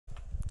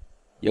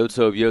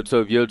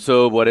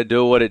YouTube, what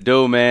it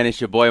do, man?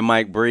 It's your boy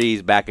Mike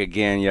Breeze back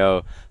again,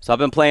 yo. So I've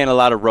been playing a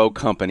lot of Rogue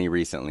Company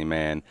recently,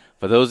 man.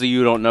 For those of you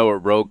who don't know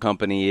what Rogue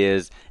Company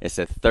is, it's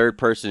a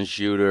third-person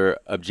shooter,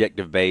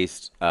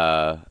 objective-based,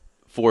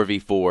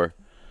 4v4.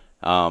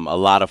 A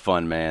lot of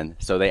fun, man.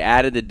 So they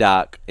added the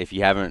doc. If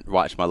you haven't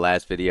watched my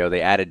last video,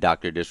 they added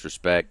Dr.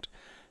 Disrespect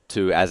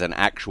to as an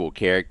actual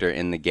character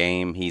in the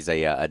game. He's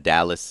a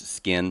Dallas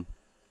skin.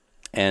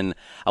 And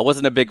I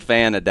wasn't a big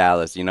fan of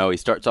Dallas. You know, he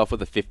starts off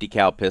with a 50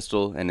 cal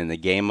pistol, and in the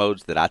game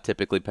modes that I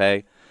typically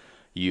play,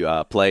 you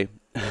don't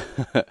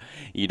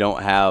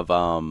have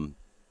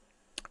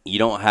you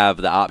don't have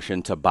the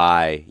option to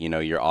buy, you know,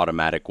 your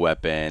automatic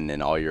weapon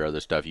and all your other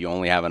stuff. You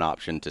only have an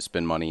option to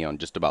spend money on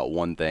just about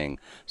one thing.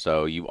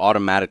 So you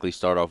automatically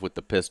start off with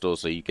the pistol,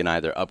 so you can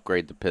either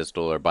upgrade the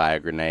pistol or buy a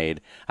grenade.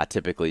 I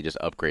typically just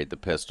upgrade the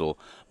pistol,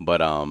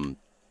 but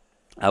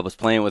I was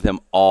playing with him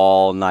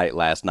all night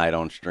last night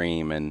on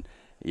stream, and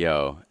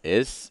yo,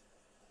 he's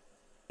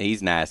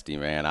nasty,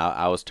 man.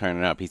 I was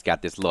turning up. He's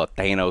got this little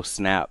Thanos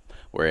snap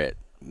where it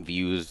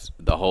views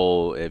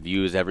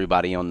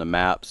everybody on the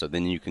map, so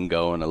then you can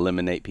go and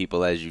eliminate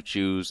people as you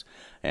choose.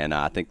 And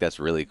I think that's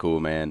really cool,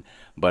 man.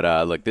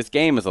 But look, this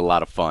game is a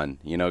lot of fun.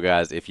 You know,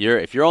 guys, if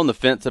you're on the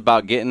fence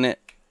about getting it,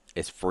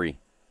 it's free.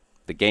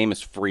 The game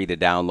is free to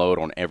download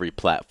on every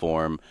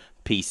platform,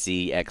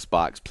 PC,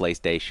 Xbox,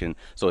 PlayStation.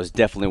 So it's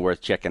definitely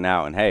worth checking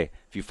out. And hey,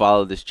 if you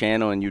follow this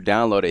channel and you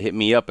download it, hit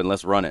me up and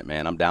let's run it,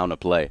 man. I'm down to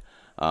play.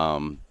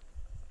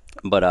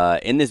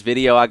 But in this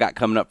video I got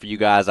coming up for you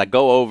guys, I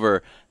go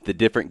over the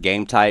different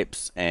game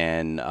types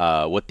and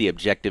what the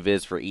objective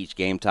is for each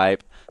game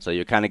type. So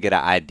you kind of get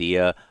an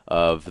idea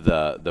of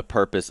the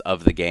purpose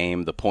of the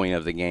game, the point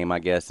of the game, I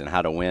guess, and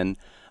how to win.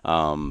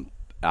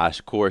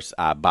 Of course,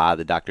 I buy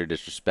the Dr.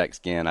 Disrespect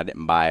skin. I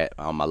didn't buy it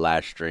on my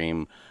last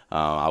stream.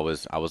 I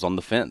was on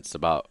the fence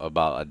about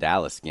a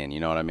Dallas skin.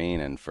 You know what I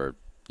mean? And for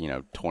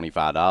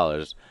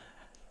 $25,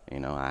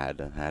 I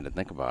had to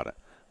think about it.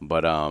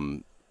 But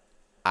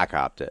I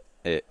copped it.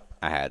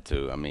 I had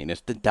to. I mean,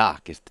 it's the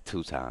doc. It's the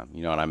two-time.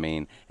 You know what I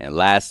mean? And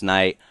last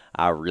night,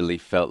 I really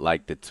felt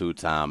like the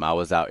two-time. I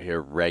was out here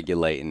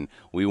regulating.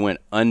 We went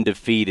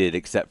undefeated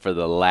except for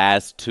the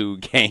last two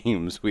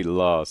games we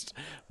lost.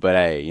 But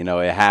hey, you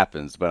know, it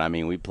happens. But I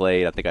mean, we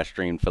played, I think I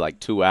streamed for like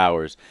 2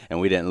 hours, and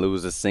we didn't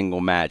lose a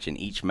single match. And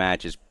each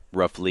match is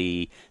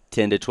roughly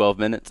 10 to 12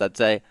 minutes, I'd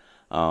say.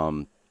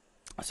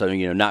 So,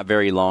 you know, not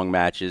very long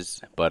matches,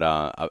 but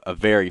a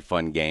very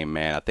fun game,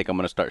 man. I think I'm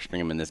gonna start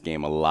streaming this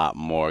game a lot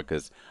more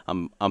because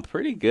I'm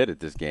pretty good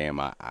at this game.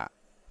 If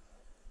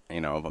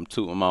I'm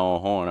tooting my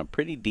own horn, I'm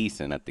pretty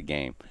decent at the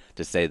game,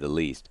 to say the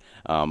least.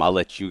 I'll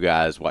let you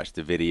guys watch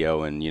the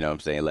video and, what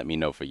I'm saying, let me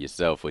know for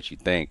yourself what you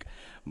think.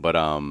 But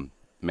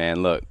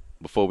man, look,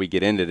 before we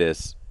get into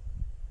this,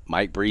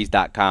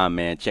 MikeBreeze.com,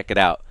 man, check it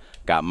out.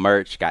 Got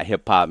merch, got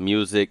hip-hop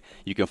music.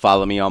 You can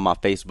follow me on my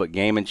Facebook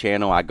gaming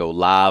channel. I go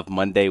live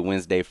Monday,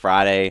 Wednesday,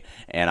 Friday,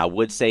 and I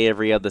would say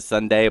every other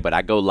Sunday, but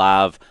I go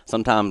live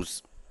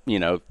sometimes,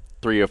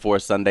 3 or 4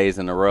 Sundays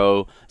in a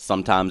row,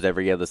 sometimes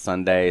every other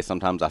Sunday.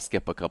 Sometimes I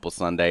skip a couple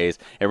Sundays.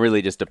 It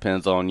really just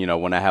depends on,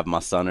 when I have my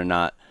son or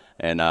not.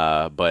 And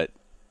but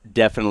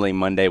definitely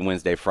Monday,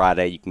 Wednesday,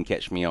 Friday, you can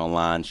catch me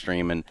online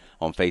streaming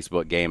on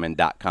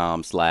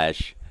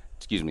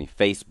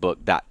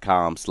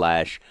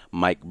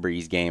Facebook.com/Mike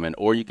Breeze Gaming,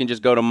 or you can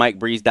just go to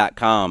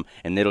MikeBreeze.com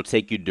and it'll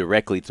take you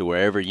directly to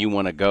wherever you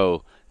want to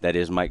go. That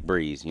is Mike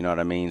Breeze. You know what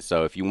I mean?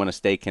 So if you want to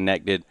stay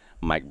connected,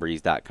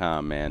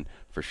 MikeBreeze.com, man,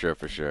 for sure,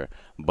 for sure.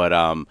 But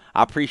I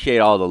appreciate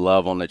all the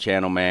love on the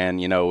channel, man.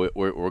 You know,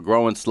 we're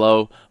growing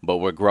slow, but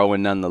we're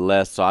growing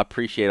nonetheless. So I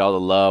appreciate all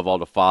the love, all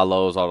the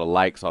follows, all the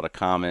likes, all the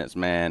comments,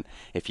 man.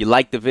 If you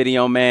like the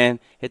video, man,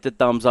 hit the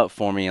thumbs up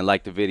for me and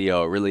like the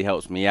video. It really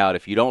helps me out.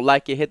 If you don't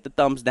like it, hit the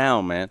thumbs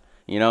down, man.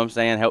 You know what I'm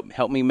saying?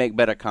 Help me make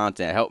better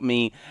content. Help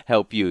me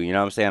help you. You know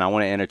what I'm saying? I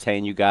want to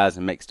entertain you guys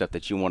and make stuff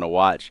that you want to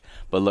watch.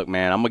 But look,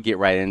 man, I'm going to get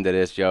right into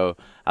this, yo.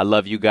 I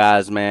love you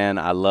guys, man.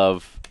 I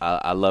love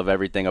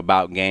everything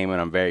about gaming.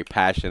 I'm very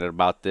passionate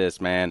about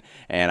this, man.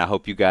 And I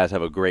hope you guys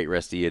have a great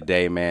rest of your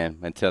day, man.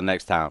 Until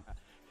next time.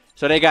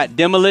 So they got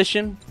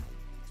demolition,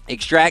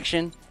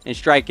 extraction, and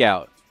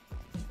strikeout.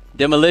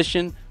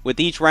 Demolition. With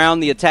each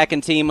round, the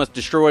attacking team must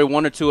destroy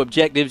 1 or 2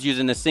 objectives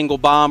using a single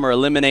bomb or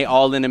eliminate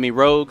all enemy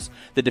rogues.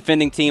 The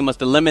defending team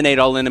must eliminate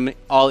all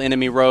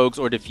enemy rogues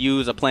or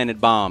defuse a planted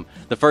bomb.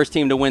 The first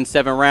team to win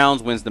 7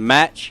 rounds wins the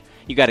match.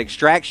 You got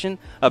extraction,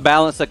 a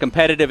balance of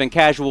competitive and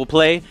casual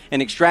play.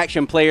 In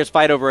extraction, players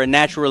fight over a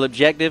natural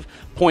objective,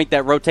 point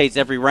that rotates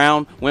every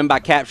round, win by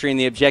capturing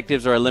the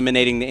objectives or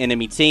eliminating the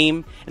enemy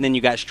team. And then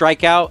you got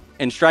strikeout.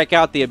 In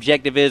strikeout, the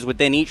objective is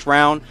within each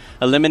round,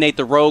 eliminate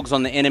the rogues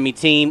on the enemy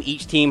team.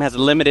 Each team has a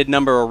limited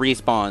number of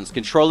respawns.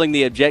 Controlling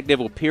the objective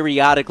will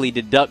periodically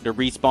deduct a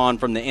respawn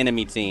from the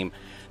enemy team.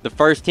 The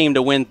first team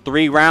to win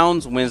 3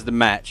 rounds wins the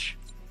match.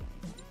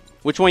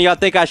 Which one y'all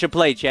think I should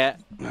play,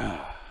 chat?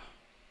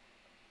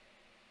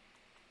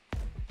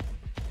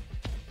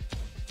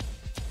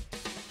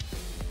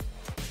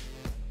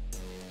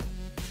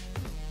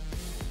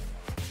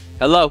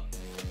 Hello?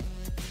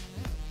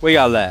 Where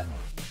y'all at?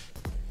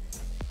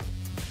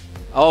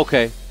 Oh,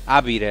 okay,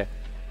 I'll be there.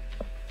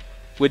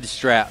 With the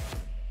strap.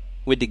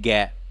 With the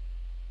gap.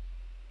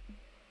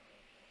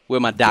 Where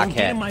my doc Don't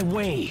get hat? in my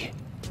way.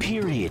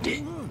 Period.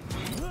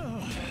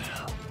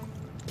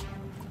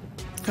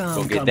 We're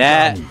gonna get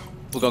that.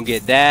 We're gonna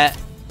get that.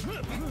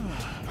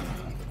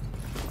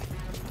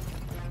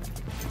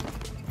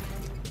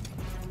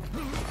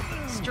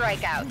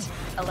 Strikeout.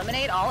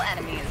 Eliminate all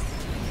enemies.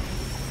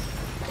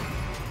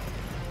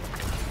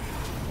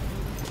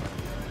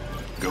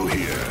 Go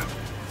here.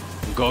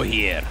 Go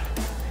here.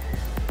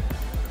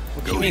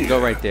 What Go you mean here.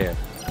 go right there?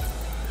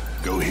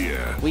 Go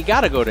here. We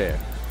gotta go there.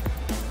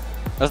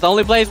 That's the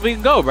only place we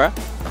can go, bruh.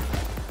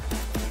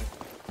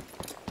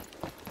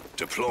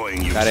 Deploying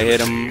utility. Gotta hit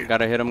him,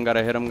 gotta hit him,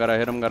 gotta hit him, gotta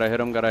hit him, gotta hit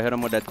him, gotta hit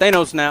him with that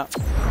Thanos snap.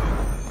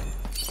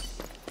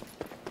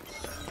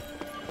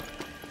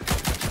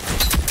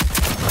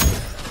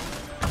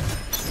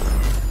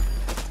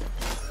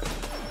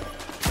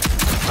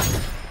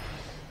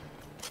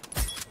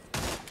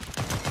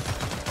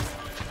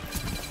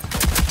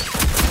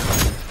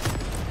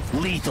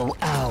 Lethal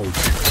out.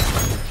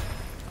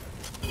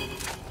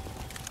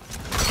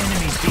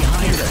 Enemies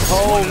behind us.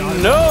 Oh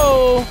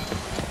no!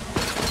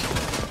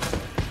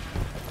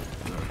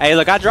 Hey,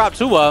 look, I dropped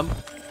 2 of them.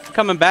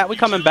 Coming back, we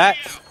coming back.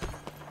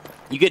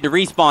 You get to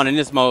respawn in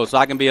this mode, so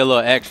I can be a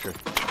little extra.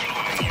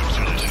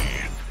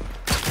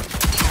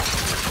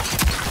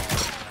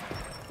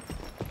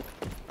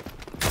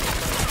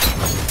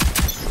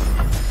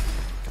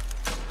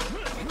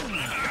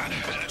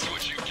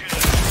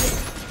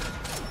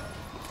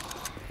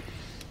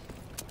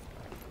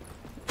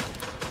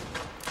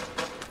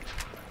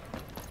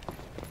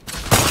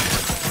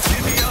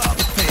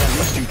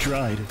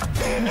 Tried.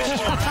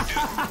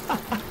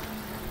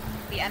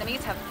 The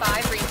enemies have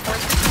 5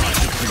 reinforcements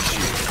remaining.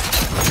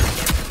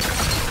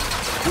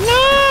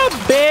 Nah,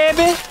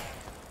 baby.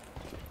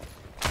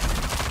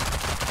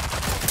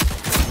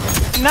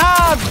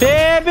 Nah,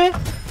 baby.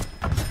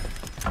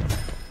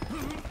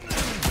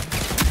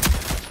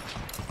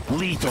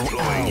 Lethal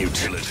Deploying out.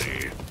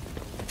 utility.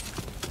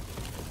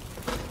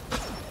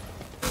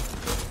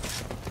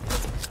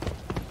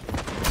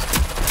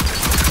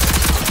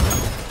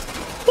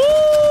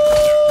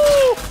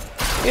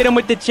 Hit him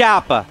with the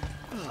chopper.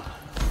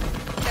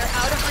 They're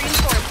out of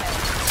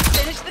reinforcements.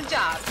 Finish the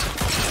job.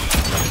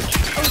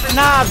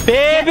 Nah, Get to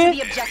baby.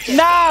 the objective.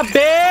 Nah,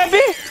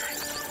 baby.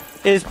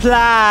 It's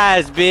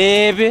plies,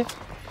 baby.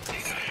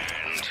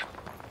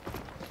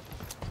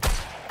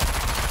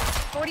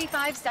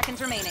 45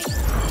 seconds remaining.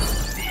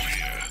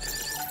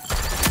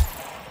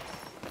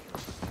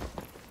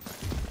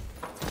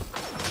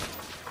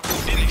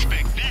 Didn't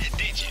expect that,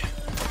 did you?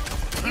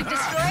 You've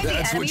destroyed the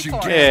That's enemy what you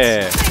force.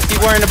 Yeah.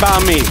 Keep worrying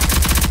about me.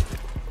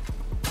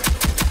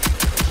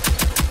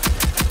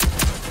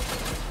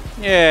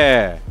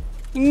 Yeah.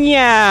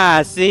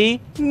 Yeah, see?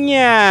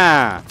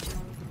 Yeah.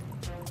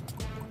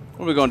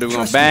 What are we gonna do? We're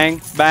gonna Trust me.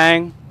 bang,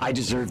 bang, I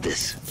deserve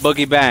this.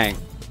 boogie bang.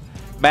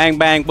 Bang,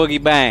 bang,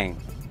 boogie bang.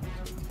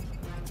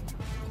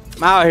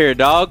 I'm out here,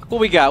 dog.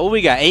 What we got? What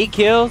we got? 8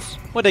 kills?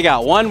 What they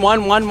got? 1,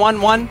 1, 1,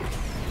 1, 1?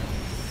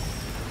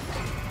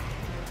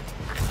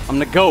 I'm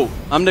the GOAT.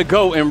 I'm the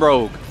GOAT in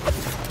Rogue.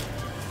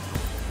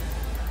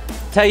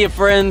 Tell your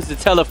friends to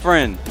tell a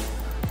friend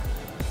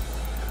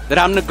that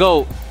I'm the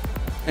GOAT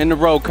in the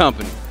Rogue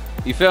company.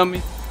 You feel me?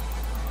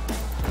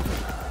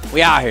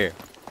 We out here.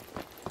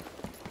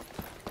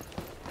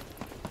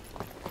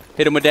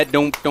 Hit him with that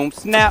don't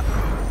snap.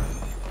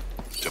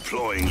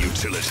 Deploying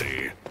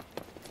utility.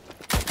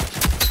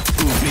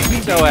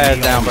 Get your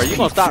ass down, bro. You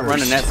gonna stop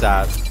running that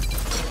side.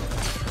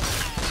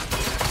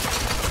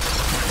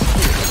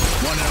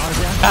 Want an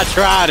autograph? I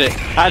tried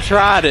it. I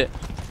tried it.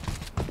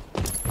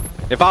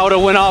 If I would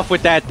have went off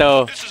with that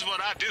though. This is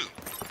what I do.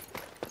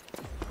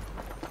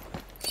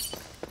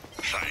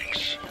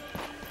 Thanks.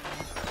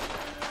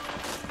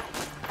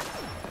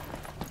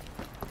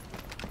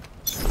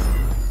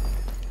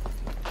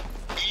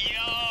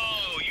 Yo,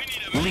 you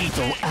need a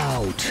Lethal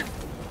out.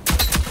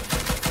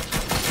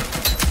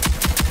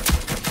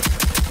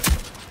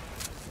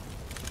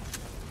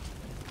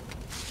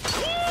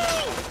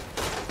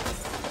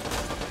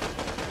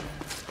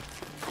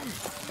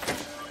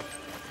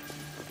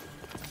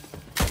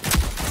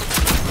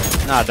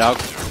 Nah,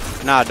 dog.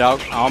 Nah,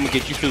 dog. Oh, I'm gonna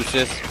get you too,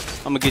 sis.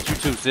 I'm gonna get you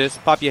too, sis.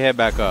 Pop your head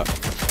back up.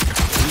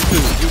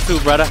 You too,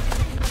 brother.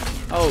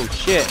 Oh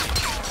shit.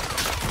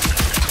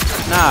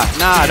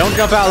 Nah, don't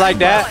jump out like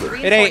that.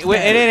 It ain't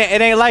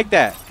like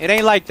that. It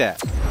ain't like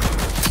that.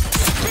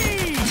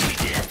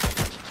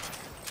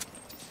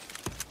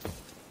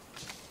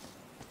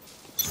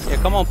 Yeah,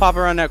 come on, pop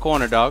around that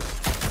corner, dog.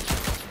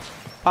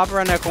 Pop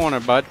around that corner,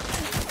 bud.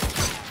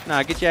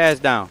 Nah, get your ass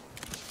down.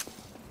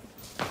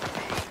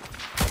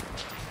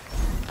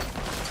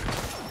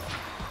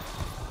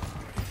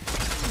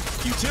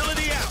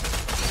 utility out.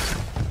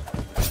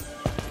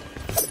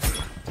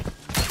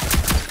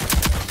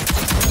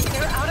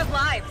 They're out of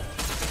lives.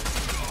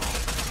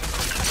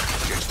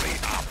 Get me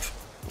up.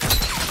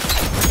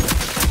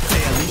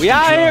 Hey, at least We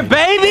out here,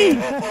 baby.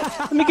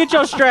 Let me get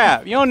your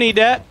strap. You don't need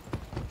that.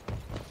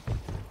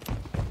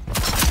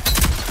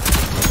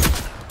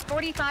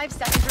 45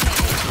 seconds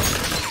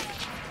remaining.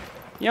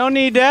 You don't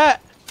need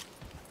that.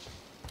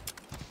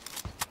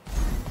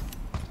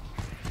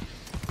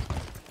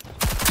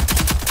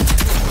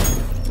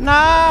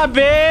 Nah,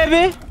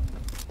 baby.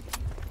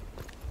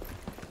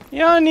 You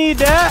don't need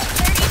that.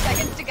 30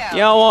 seconds to go. You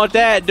don't want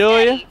that, do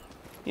you? Steady.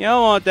 You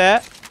don't want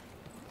that.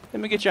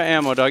 Let me get your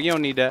ammo, dog. You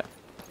don't need that.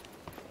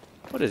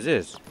 What is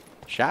this?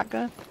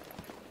 Shotgun?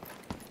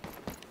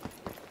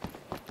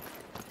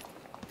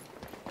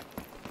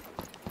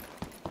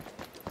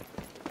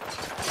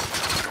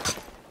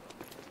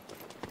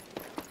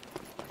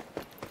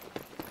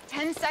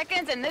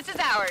 Seconds and this is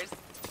ours.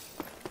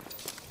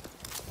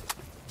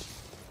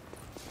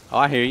 Oh,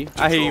 I hear you.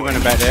 I hear you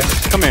running back there.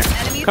 Come here.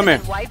 Enemies Come have here.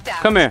 been wiped out.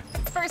 Come here.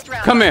 First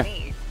round Come on here.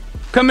 me.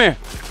 Come here.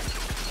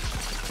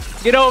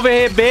 Get over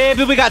here,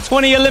 baby. We got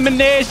 20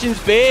 eliminations,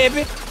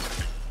 baby.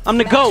 I'm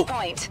the Match GOAT.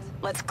 point.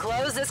 Let's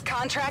close this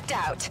contract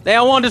out. They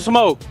don't want to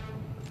smoke.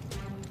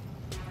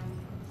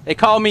 They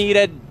call me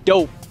that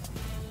dope.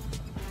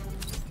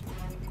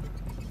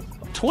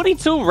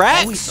 22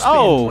 racks? spend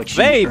Oh, what you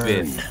baby.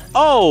 earn.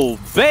 Oh,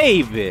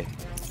 baby.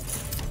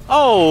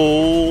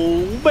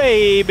 Oh,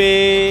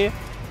 baby.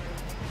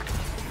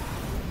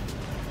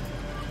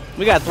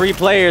 We got 3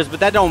 players, but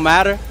that don't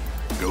matter.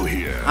 Go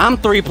here. I'm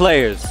 3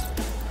 players.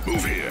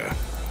 Move here.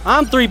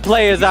 I'm 3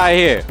 players out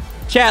here.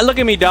 Chat, look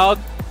at me, dog.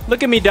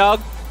 Look at me,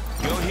 dog.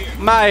 Go here.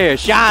 I'm out here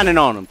shining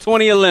on them.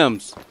 20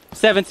 limbs.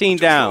 17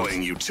 down.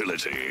 Deploying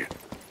utility.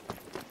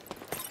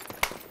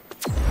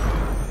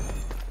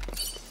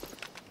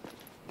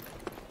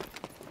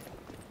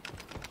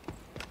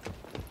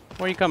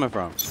 Where you coming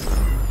from?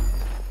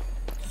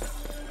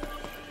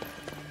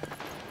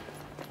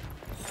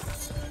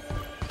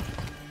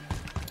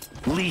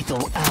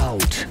 Lethal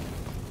out.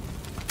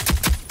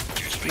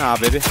 Nah,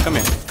 baby. Come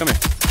here. Come here.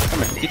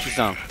 Come here. Get you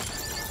some.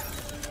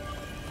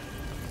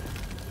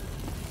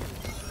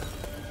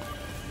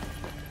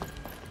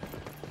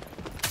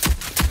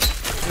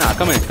 Nah,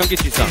 come here. Come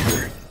get you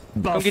some.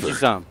 Buffer. get you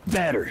some.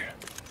 Better.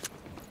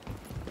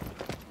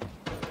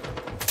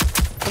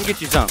 Come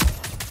get you some.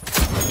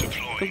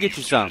 Deploying Come get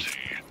you some. utility.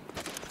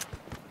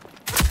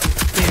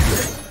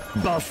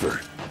 Bigger.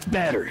 Buffer.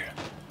 Better.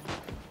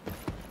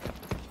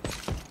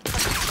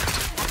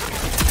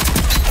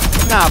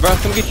 Nah, bro.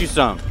 Come get you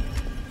some.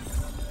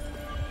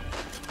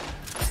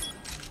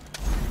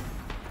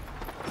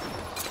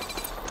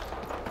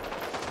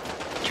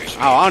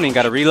 Oh, I don't even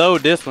gotta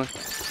reload this one.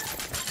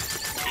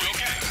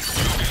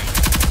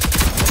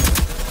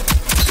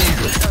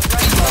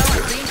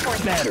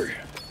 Better.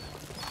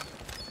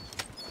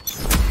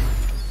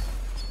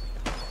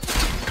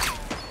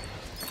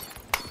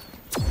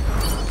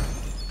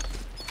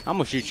 I'm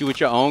gonna shoot you with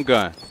your own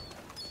gun.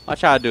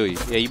 Watch how I do you.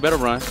 Yeah, you better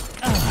run.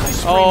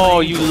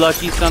 Oh, you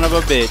lucky son of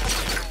a bitch.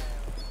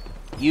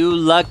 You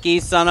lucky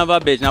son of a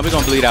bitch. Now we're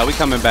gonna bleed out. We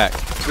coming back.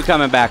 We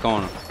coming back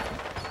on him.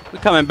 We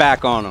coming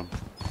back on him.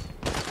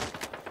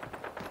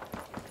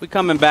 We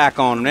coming back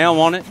on him. They don't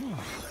want it.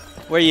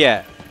 Where you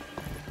at?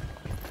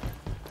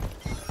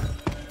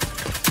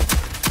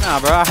 Nah,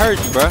 bro. I heard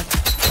you, bro.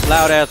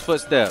 Loud ass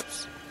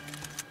footsteps.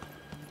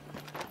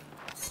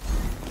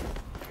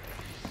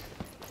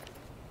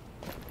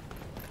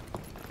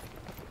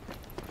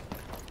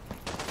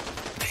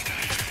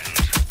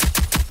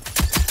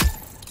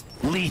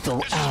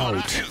 Lethal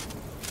out.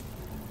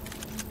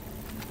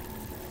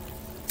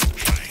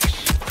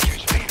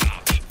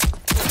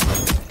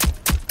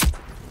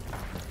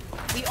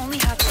 We only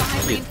have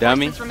 5 You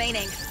dummy. reinforcements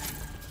remaining.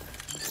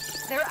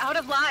 They're out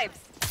of lives.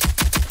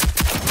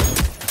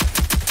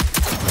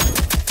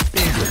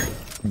 Bigger.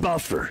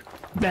 Buffer.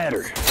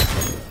 Better.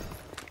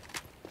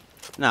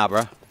 Nah,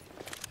 bro.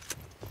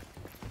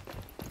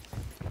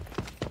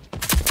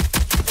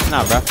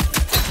 Nah, bro.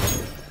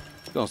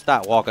 You gonna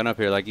stop walking up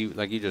here like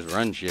you just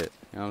run shit.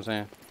 You know what I'm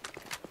saying?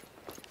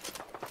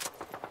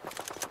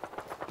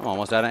 I'm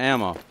almost out of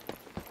ammo.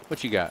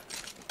 What you got?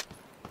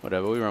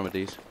 Whatever, we run with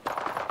these.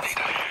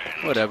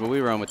 Whatever,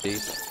 we run with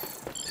these.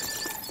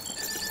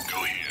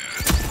 Go here.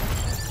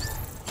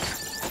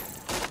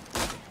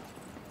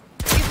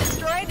 You've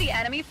destroyed the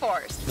enemy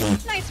force.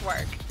 Nice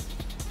work.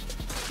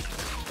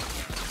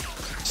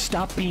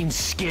 Stop being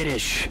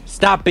skittish.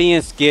 Stop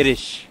being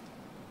skittish.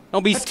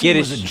 Don't be That team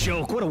was a skittish.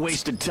 joke. What a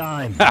waste of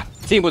time.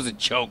 Team was a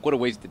joke. What a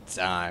waste of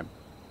time.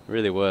 It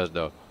really was,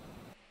 though.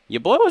 Your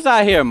boy was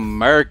out here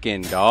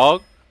murking,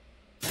 dog.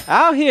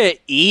 Out here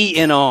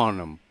eating on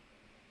them.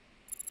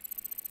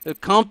 It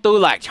come through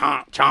like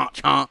chomp, chomp,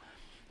 chomp.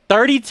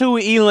 32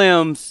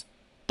 elims,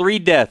 3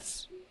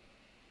 deaths.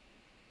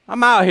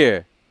 I'm out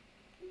here.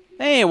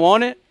 They ain't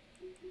want it.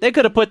 They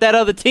could have put that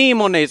other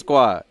team on their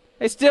squad.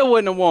 They still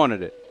wouldn't have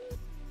wanted it.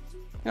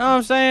 You know what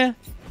I'm saying?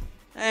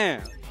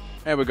 Damn.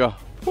 There we go.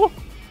 Woo.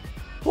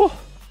 Woo.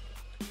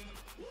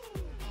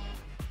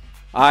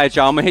 Alright,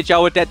 y'all. I'm gonna hit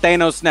y'all with that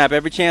Thanos snap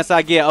every chance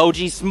I get. OG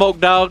Smoke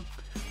Dog,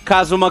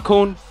 Kazuma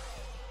Kun,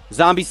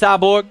 Zombie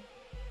Cyborg.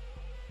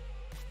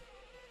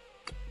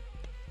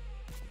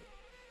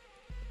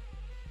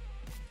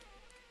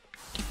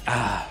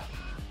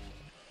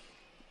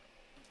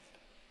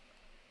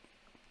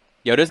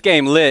 Yo, this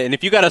game lit. And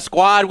if you got a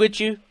squad with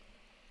you,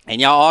 and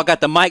y'all all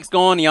got the mics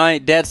going, y'all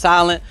ain't dead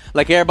silent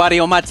like everybody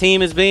on my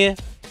team is being.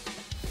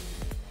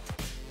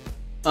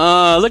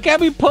 Look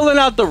at me pulling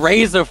out the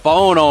Razer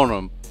phone on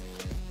them.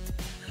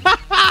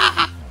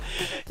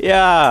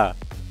 Yeah.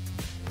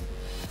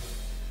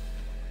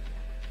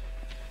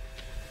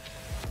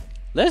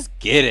 Let's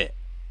get it.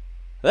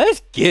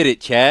 Let's get it,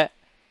 chat.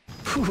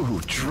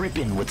 Whew,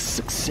 dripping with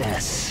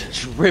success.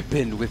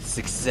 Dripping with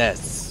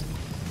success.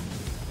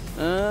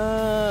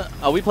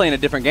 Oh, we playing a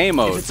different game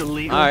mode. If it's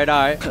illegal, all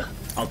right.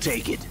 I'll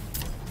take it.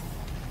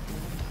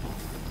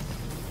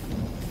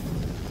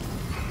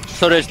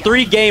 So there's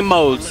 3 game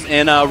modes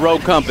in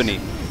Rogue Company.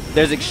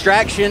 There's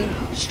Extraction,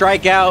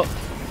 Strikeout,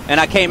 and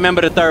I can't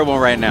remember the third one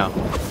right now.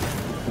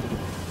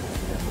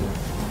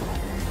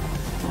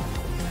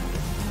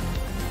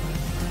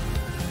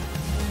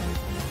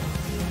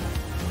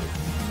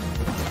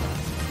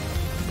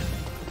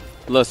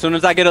 Look, as soon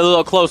as I get a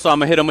little closer, I'm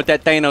gonna hit him with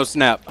that Thanos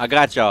snap. I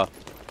got y'all.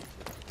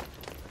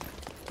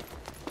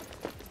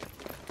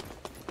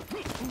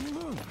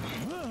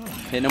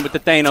 Hitting him with the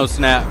Thanos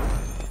snap.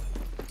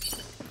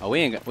 Oh,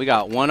 we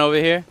got one over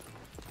here.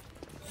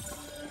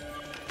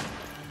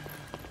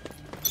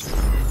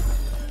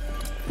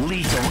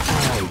 Lethal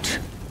out.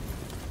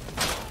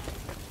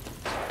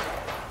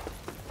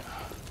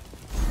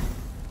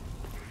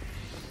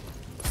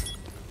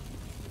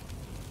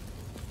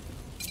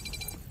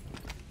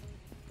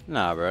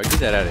 Nah, bro, get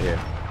that out of here.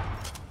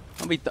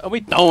 Don't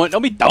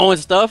be throwing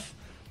stuff.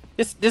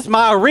 This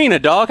my arena,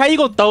 dog. How you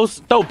gonna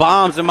throw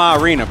bombs in my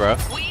arena, bro?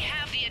 We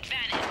have the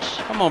advantage.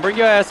 Come on, bring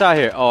your ass out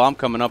here. Oh, I'm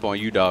coming up on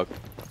you, dog.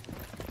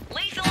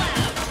 Lethal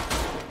out.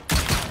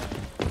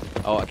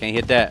 Oh, I can't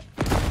hit that.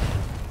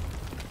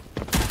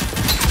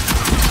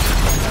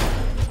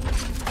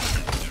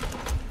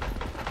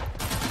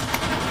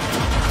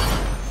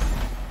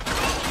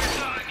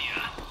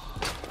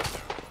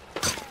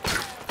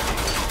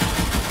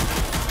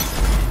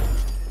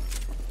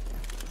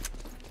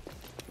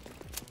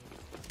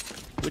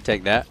 We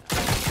take that.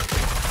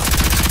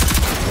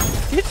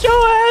 Get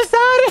your ass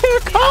out of here,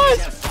 cuz!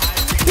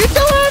 Get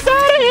your ass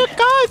out of here,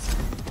 cuz!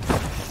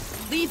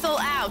 Lethal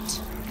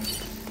out.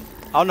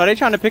 Oh no, they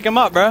trying to pick him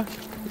up, bro.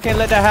 You can't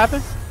let that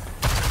happen.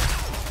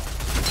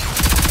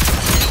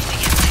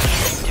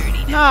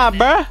 Nah,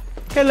 bro.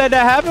 Can't let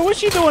that happen. What's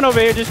she doing over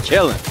here just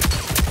chilling?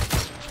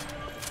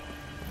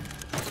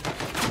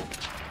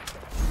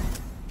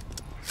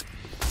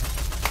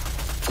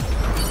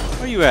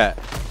 Where you at?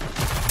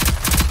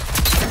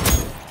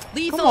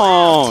 Lethal Come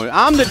on.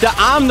 out.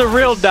 I'm the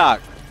real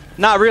doc.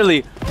 Not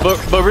really,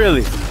 but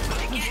really. I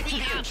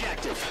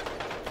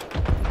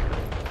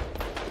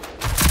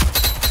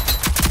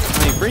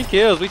mean, 3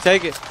 kills, we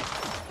take it.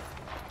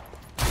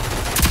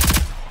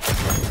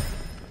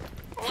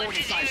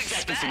 45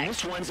 seconds and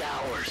this one's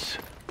ours.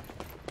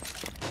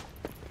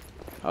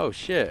 Oh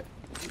shit.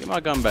 Get my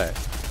gun back.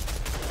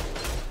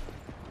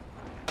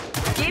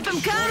 Keep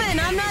him coming.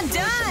 I'm not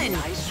done.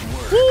 Nice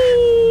work.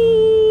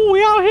 Woo!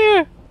 We out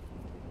here.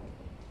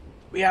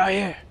 We out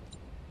here.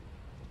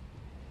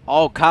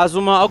 Oh,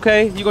 Kazuma.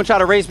 Okay, you gonna try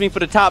to race me for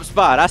the top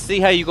spot. I see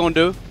how you gonna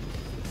do.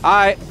 All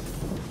right.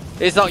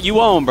 It's on. You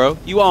on, bro.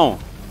 You on.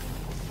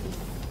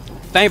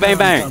 Bang, bang,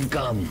 bang.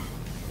 Gum.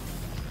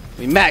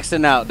 We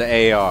maxing out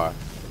the AR.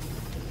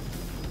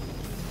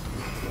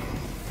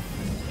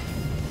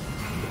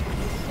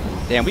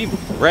 Damn, we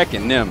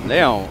wrecking them. They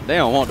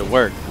don't want to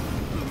work.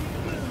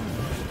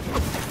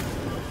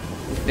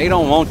 They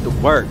don't want to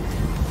work.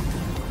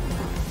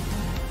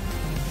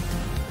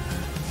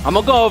 I'm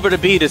gonna go over to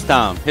B this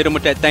time. Hit him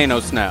with that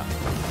Thanos snap.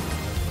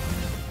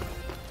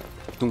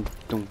 Doom,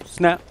 doom,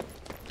 snap.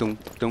 Doom,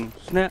 doom,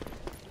 snap.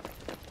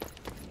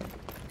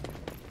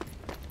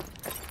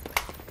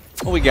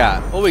 What we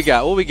got? What we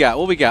got? What we got?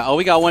 What we got? Oh,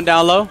 we got one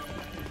down low.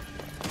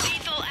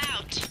 Lethal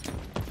out.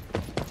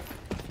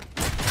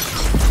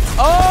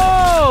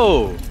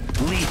 Oh!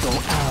 Lethal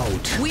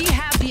out. We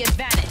have the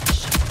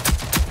advantage.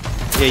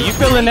 Yeah, you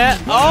feeling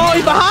that? Oh,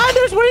 he behind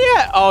us? Where he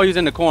at? Oh, he's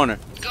in the corner.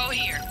 Go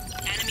here.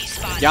 Enemy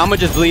spotted. Yeah, I'm gonna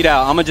just bleed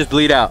out. I'm gonna just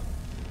bleed out.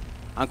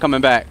 I'm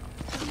coming back.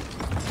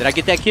 Did I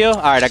get that kill?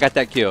 All right, I got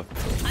that kill.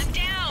 I'm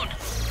down.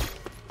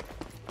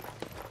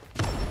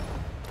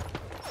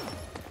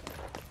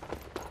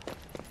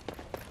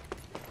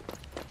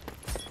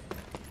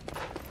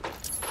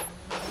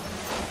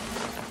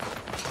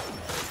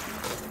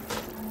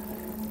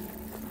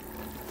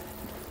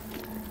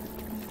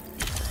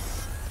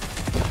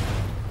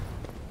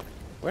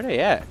 Where they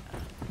at?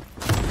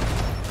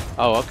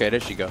 Oh, okay, there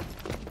she go.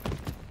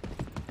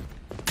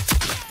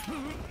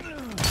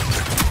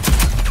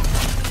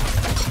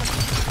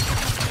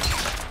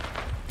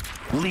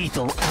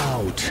 Lethal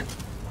out.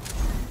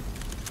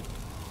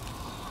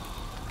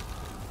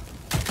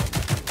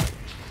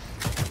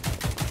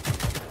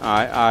 All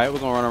right, we're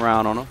gonna run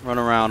around on him. Run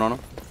around on him.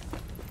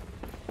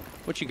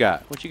 What you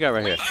got? What you got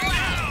right here?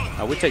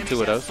 Oh, we'll take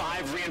 2 of those.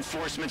 5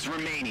 reinforcements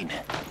remaining.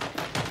 I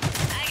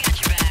got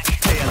your back.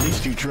 Hey, at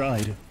least you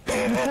tried.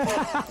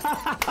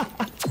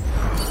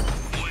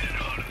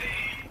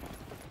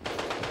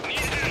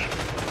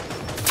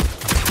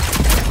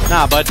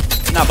 Nah, bud.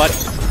 Nah, bud.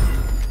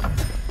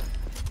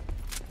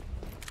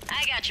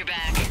 I got your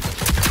back.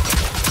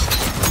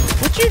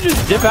 What you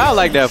just dip out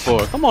like that for?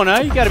 Come on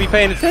now, you gotta be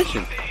paying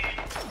attention.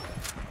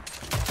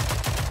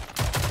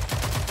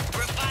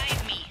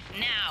 Revive me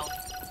now.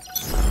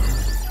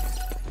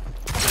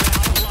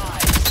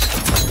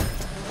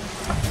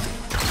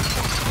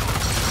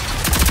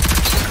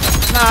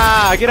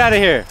 Nah, get out of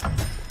here.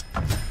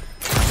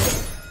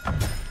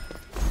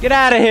 Get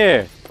out of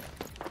here.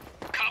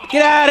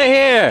 Get out of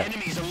here.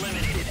 Enemies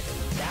eliminated.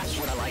 That's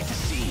what I like to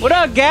see. What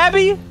up,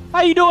 Gabby?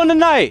 How you doing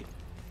tonight?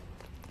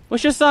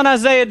 What's your son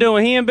Isaiah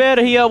doing? He in bed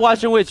or he up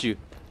watching with you?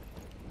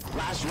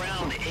 Last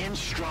round in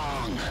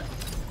strong.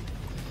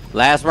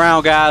 Last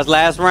round, guys.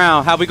 Last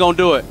round. How we gonna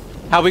do it?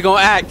 How we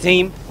gonna act,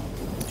 team?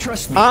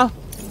 Trust me. Huh?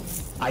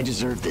 I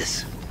deserve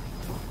this.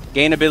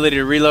 Gain ability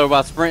to reload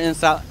while sprinting.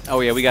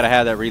 Oh yeah, we gotta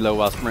have that reload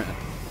while sprinting.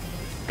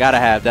 Gotta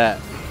have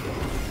that.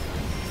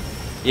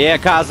 Yeah,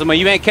 Kazuma,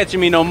 you ain't catching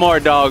me no more,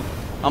 dog.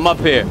 I'm up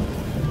here.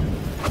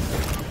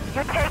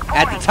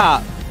 At the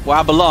top, where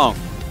I belong.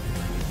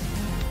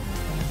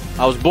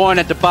 I was born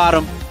at the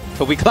bottom,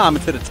 but we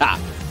climbing to the top.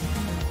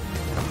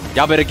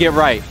 Y'all better get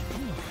right.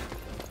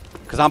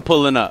 Cause I'm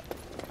pulling up.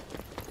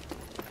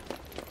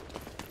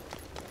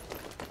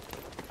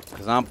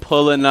 Cause I'm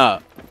pulling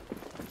up.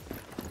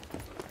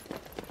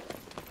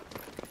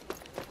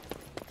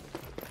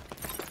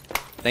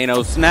 They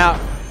no snap.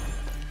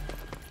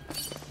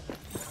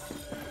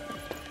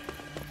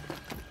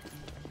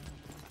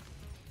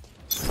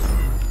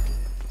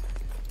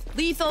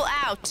 Lethal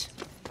out.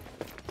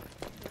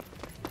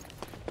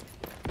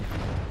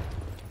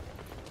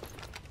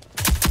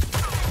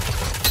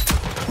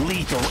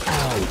 Lethal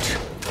out.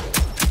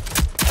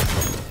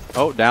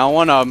 Oh, down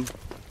one of them.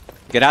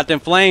 Get out them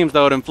flames,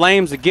 though. Them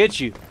flames will get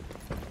you.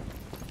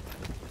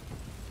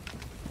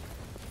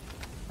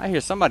 I hear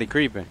somebody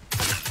creeping.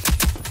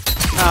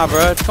 Nah,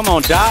 bro. Come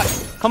on, Doc.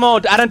 Come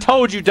on. I done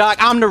told you, Doc.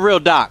 I'm the real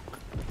Doc.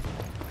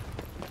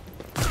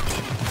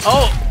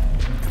 Oh.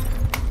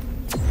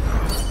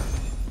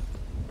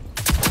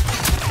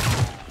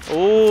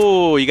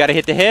 Oh, you gotta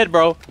hit the head,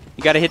 bro.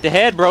 You gotta hit the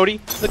head,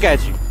 Brody. Look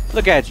at you.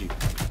 Look at you.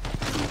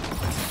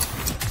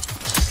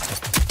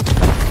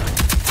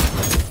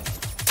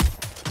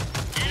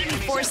 Enemy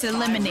force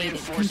eliminated.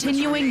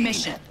 Continuing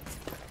mission.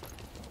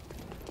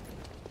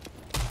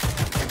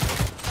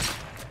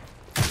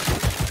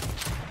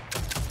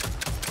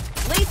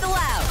 Lethal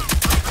out.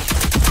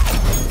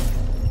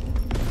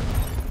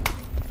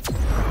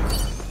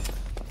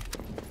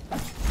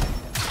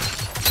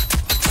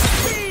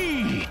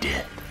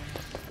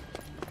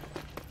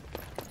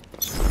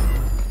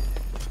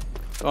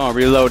 Go on,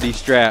 reload these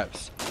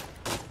straps.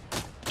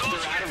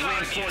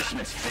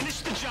 Reinforcements.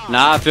 Finish the job.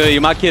 Nah, I feel you.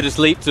 My kid is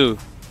asleep too.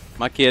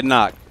 My kid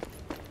knocked.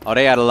 Oh,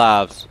 they out of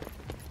lives.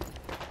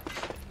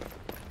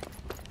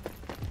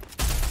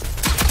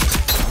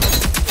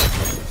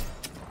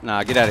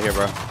 Nah, get out of here,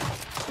 bro.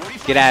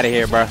 Get out of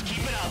here, bro. Keep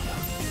it up.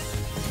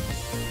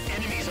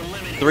 Enemies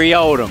eliminated.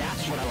 3-0'd them.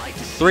 That's what I like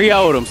to see.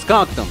 3-0'd them.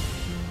 Skunked them.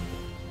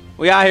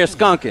 We out here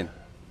skunking.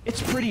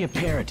 It's pretty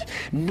apparent.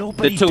 The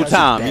Nobody two does it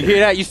time. You better. hear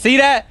that? You see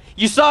that?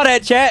 You saw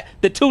that, chat?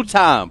 The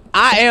 2-time.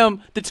 I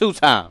am the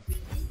 2-time.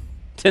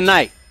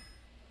 Tonight.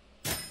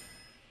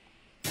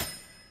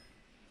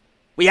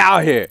 We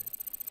out here.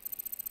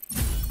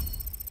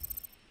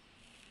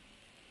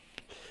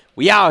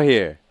 We out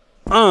here.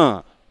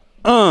 Out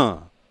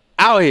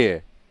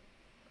here.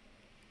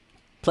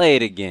 Play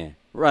it again.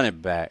 Run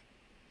it back.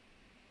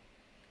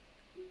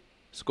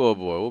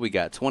 Scoreboard. What we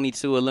got?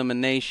 22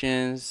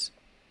 eliminations.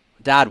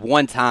 Died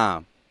one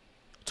time.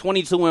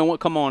 22 and 1.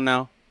 Come on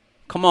now.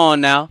 Come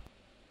on now.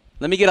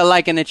 Let me get a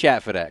like in the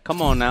chat for that.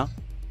 Come on now.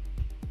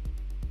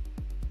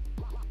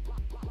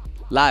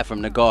 Live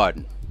from the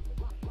garden.